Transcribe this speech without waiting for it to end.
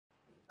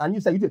And you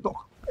say you dey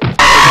talk.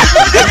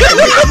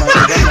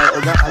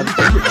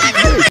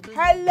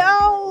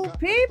 Hello,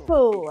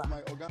 people.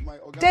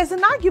 There's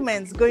an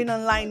argument going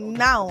online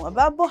now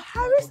about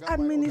Buhari's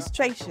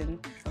administration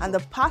and the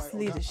past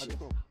leadership.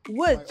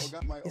 Which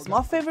is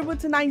more favorable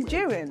to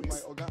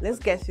Nigerians? Let's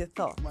get your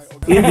thoughts.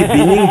 In the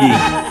Benin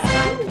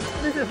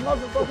This is not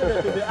something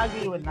that to be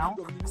arguing with now.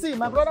 See,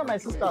 my brother, my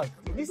sister,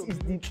 this is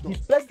the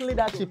best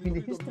leadership in the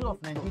history of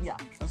Nigeria.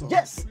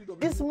 Yes,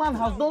 this man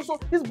has done so,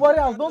 this body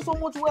has done so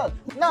much well.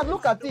 Now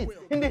look at it.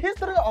 In the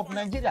history of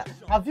Nigeria,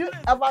 have you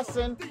ever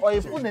seen or a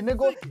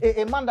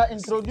man that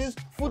introduced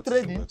food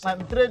trading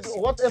and trade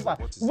whatever,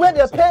 where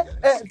they pay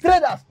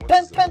traders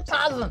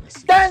 10,000?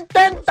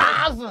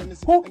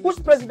 Whose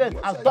president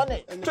has done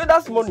it?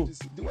 Traders money.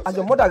 And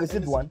your mother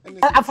received one.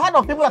 I've heard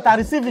of people that are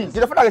receiving. Did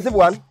your father receive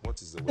one?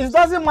 It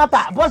doesn't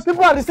matter, but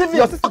people are receiving.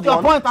 Your sister your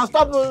point and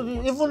stop.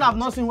 Even I've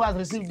not seen who has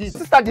received this.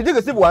 Sister, did you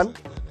receive one?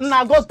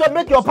 Now go stop,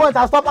 make your point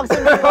and stop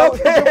asking me.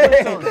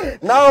 Okay.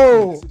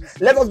 Now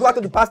let us go back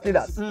to the past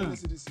leaders. No,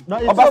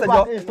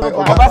 Obasanjo.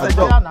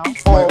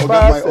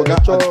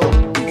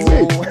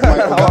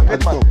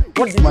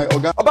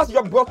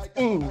 Obasanjo brought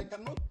in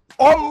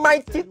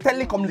almighty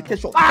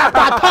telecommunication.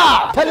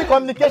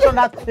 Telecommunication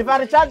that if I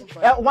recharge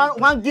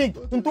 1 gig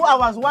in 2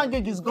 hours, 1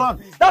 gig is gone.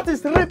 That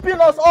is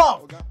ripping us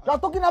off. They are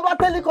talking about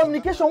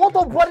telecommunication. What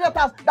a body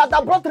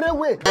that brought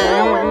railway.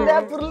 Railway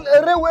left,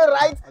 railway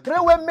right,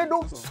 railway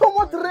middle. So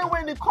much railway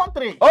in the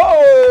country.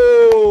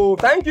 Oh,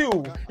 thank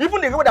you.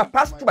 Even the railway that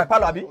passed through my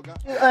palo, Abi.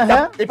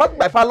 It passed through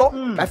my palo,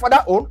 my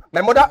father owned,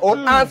 my mother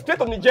owned, and straight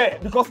to Niger.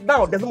 Because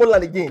now there's no more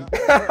land again.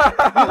 You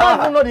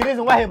don't even know the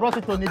reason why he brought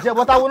it to Niger,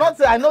 but I will not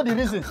say I know the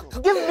reason.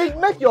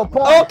 Make your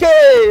point.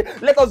 Okay,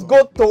 let us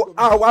go to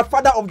our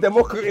father of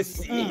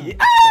democracy.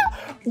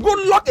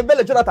 Good luck,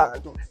 Ebele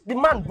Jonathan. The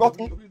man brought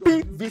in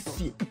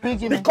PVC.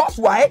 Because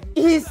why?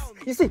 You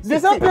see, the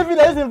same PVC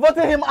that is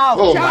voting him out.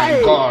 Oh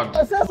my God!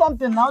 I said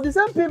something now. The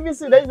same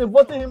PVC that is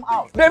voting him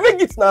out. They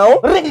rig it now.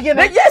 Rig again.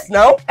 Yes,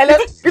 now.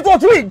 It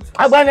was rigged.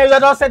 I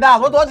don't say that.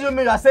 What do you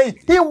mean? You are saying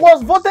he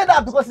was voted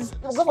out because of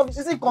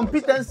his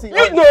incompetency. No.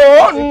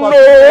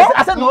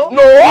 I said no.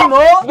 No.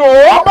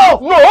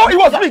 It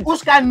was rigged.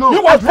 Which kind no? He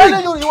was rigged.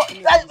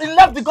 He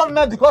left the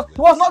government because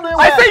he was not doing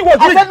well. I said he was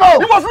rigged. I said no.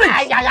 He was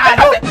rigged.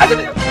 I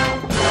said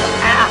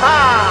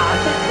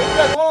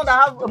one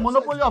that have a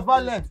monopoly of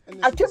violence.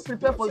 I came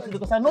prepared for it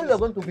because I know you are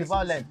going to be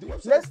violent.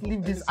 Let's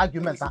leave this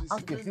argument and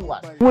ask a few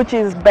words. Which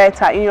is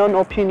better in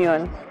your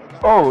opinion?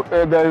 Oh,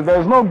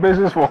 there's no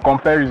basis for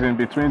comparison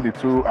between the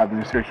two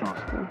administrations.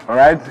 All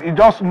right, you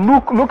just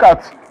look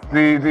at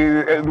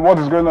the what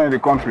is going on in the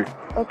country.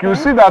 Okay. You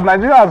see that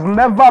Nigeria has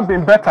never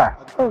been better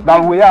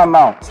than we are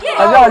now.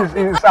 Nigeria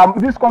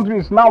this country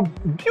is now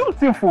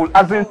beautiful,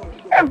 as in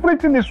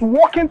everything is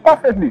working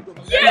perfectly.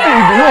 If you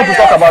want to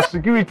talk about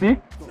security,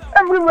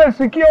 everywhere is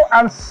secure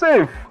and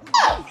safe.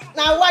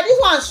 Now what, this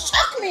one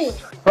shocked me.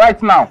 Right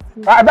now,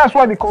 that's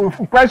why the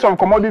price of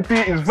commodity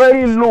is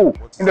very low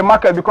in the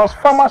market, because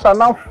farmers are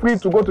now free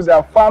to go to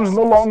their farms.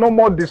 No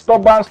more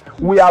disturbance.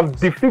 We have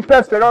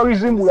defeated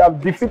terrorism. We have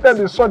defeated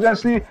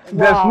insurgency. Wow.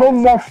 There's no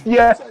more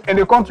fear in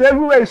the country.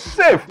 Everywhere is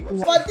safe.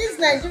 But this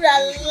Nigeria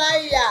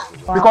liar.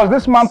 Because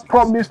this man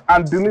promised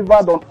and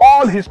delivered on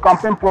all his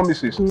campaign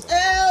promises.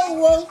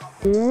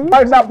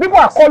 Right now, people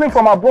are calling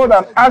from abroad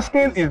and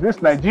asking, is this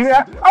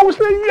Nigeria? I will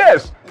say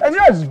yes.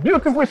 Nigeria is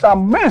beautiful, it's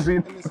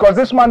amazing, because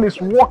this man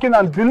is working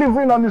and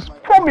delivering on his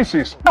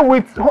promises.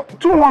 With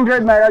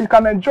 200 naira, you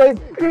can enjoy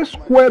 3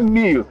 square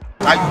meal.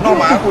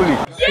 Beautifully.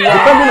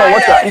 Depending on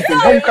what you are eating,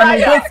 but you can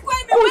enjoy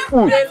good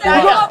food.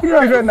 Just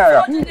 300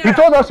 naira. He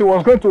told us he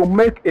was going to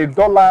make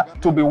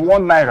 $1 to be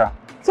 1 naira.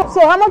 So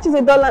how much is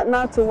 $1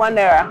 now to 1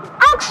 naira?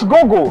 Ask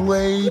Gogo.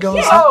 You don't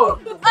know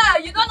the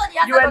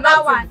answer to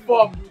that one.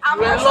 Go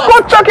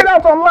check it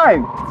out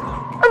online.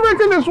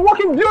 Everything is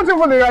working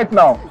beautifully right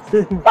now.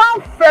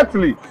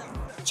 Perfectly.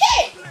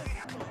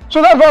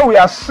 So that's why we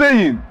are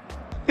saying,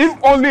 if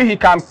only he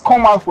can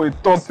come out for a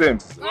 3rd term,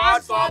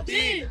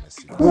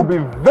 we'll be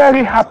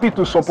very happy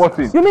to support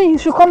him. You mean he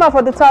should come out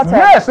for the 3rd term?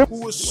 Yes. We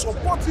will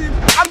support him.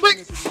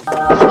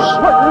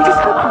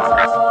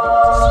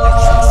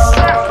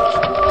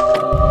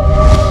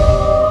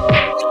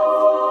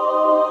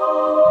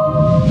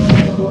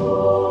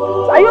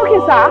 Are you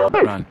okay, sir?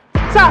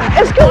 Sir,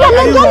 excuse me, I'm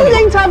not done with the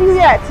interview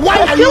yet. Why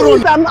are you Excuse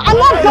me, I'm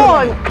not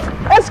done.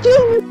 Excuse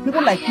me.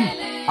 People like you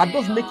are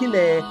just making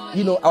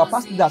our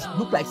past leaders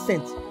look like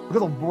saints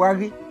because of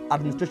Buhari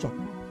administration.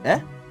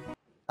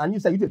 And you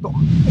say you dey talk.